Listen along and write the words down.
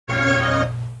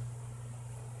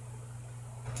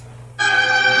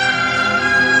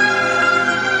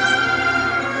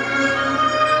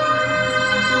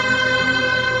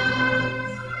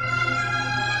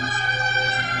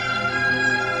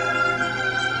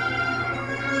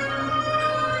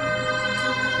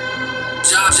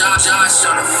Josh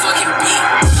on the fucking beat.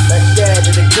 Back at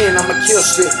it again, I'ma kill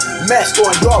shit. Mask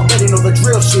on, you already know the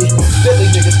drill shit.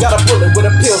 Deadly niggas got a bullet with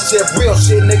a pill tip. Real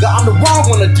shit, nigga, I'm the wrong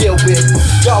one to deal with.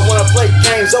 Y'all wanna play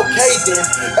games, okay then.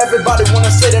 Everybody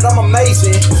wanna say that I'm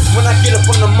amazing. When I get up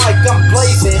on the mic, I'm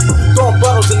blazing. Throwing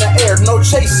bottles in the air, no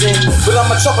chasing. But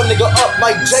I'ma chop a nigga up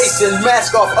like Jason.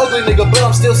 Mask off, ugly nigga, but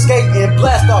I'm still skating.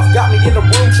 Blast off, got me in the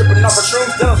room, tripping off a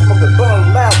shrooms. Then I'm smoking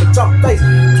blunt loud, but jump face.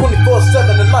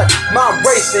 24/7 in life, mind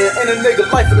racing. And a nigga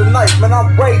life of the night, man,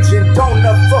 I'm raging. Don't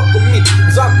ever fuck with me,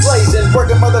 cause I'm blazing.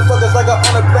 Working motherfuckers like I'm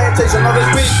on a plantation. All this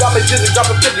weed got me dizzy,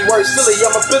 dropping 50 words silly.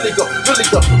 I'm a Billy go, really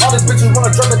go. All these bitches wanna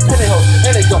drop a penny hoe,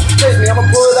 and they go chase me, I'ma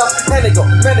pull it out, and they go,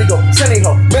 man, they go, tenny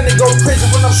hoe. Man, they go crazy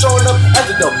when I'm showing up at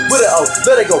the door. With an O,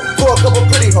 let it go, for a couple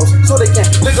pretty hoes, so they can't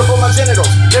lick up on my genitals.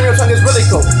 Damn, your tongue is really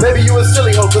cold, baby, you a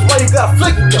silly hoe, cause why you gotta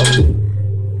flick it though?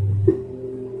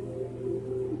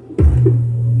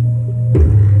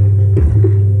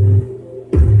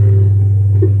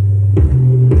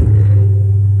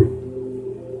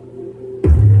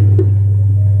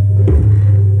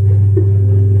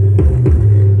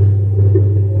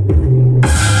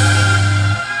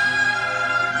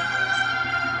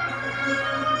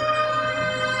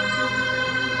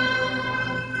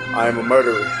 I am a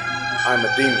murderer. I am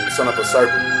a demon, son of a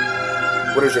serpent.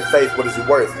 What is your faith? What is your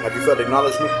worth? Have you felt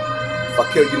acknowledgement? If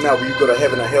I kill you now, will you go to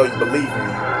heaven or hell? You believe me.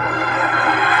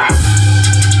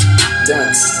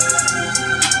 Damn.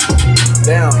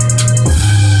 Damn.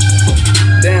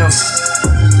 Damn.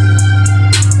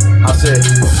 I said,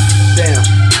 damn.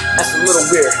 That's a little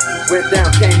weird. Went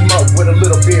down, came up with a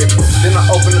little beer. Then I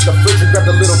opened up the fridge and grabbed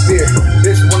a little beer.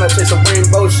 Bitch wanna chase a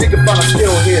rainbow, she can find a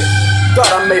skill here. Thought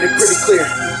I made it pretty clear.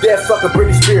 Dead fucker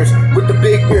Britney Spears with the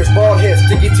big beers, bald head,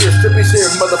 sticky tears, Trippy here,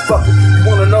 motherfucker. You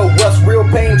wanna know what's real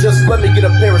pain? Just let me get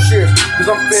a pair of shears, cause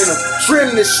I'm finna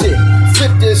trim this shit, flip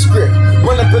this script,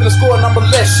 run up in the score and I'ma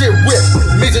let shit rip.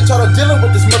 Means you're tired of dealing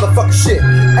with this motherfucker shit.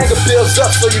 Anger builds up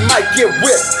so you might get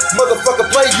whipped. Motherfucker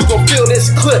play, you gon' feel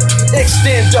this clip.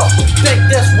 Extend up, think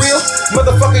that's real?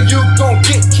 Motherfucker, you gon'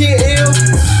 get killed.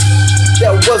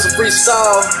 That was a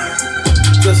freestyle.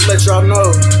 Just let y'all know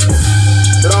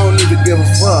that I don't need to give a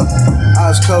fuck.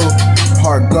 Eyes cold,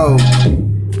 heart gold.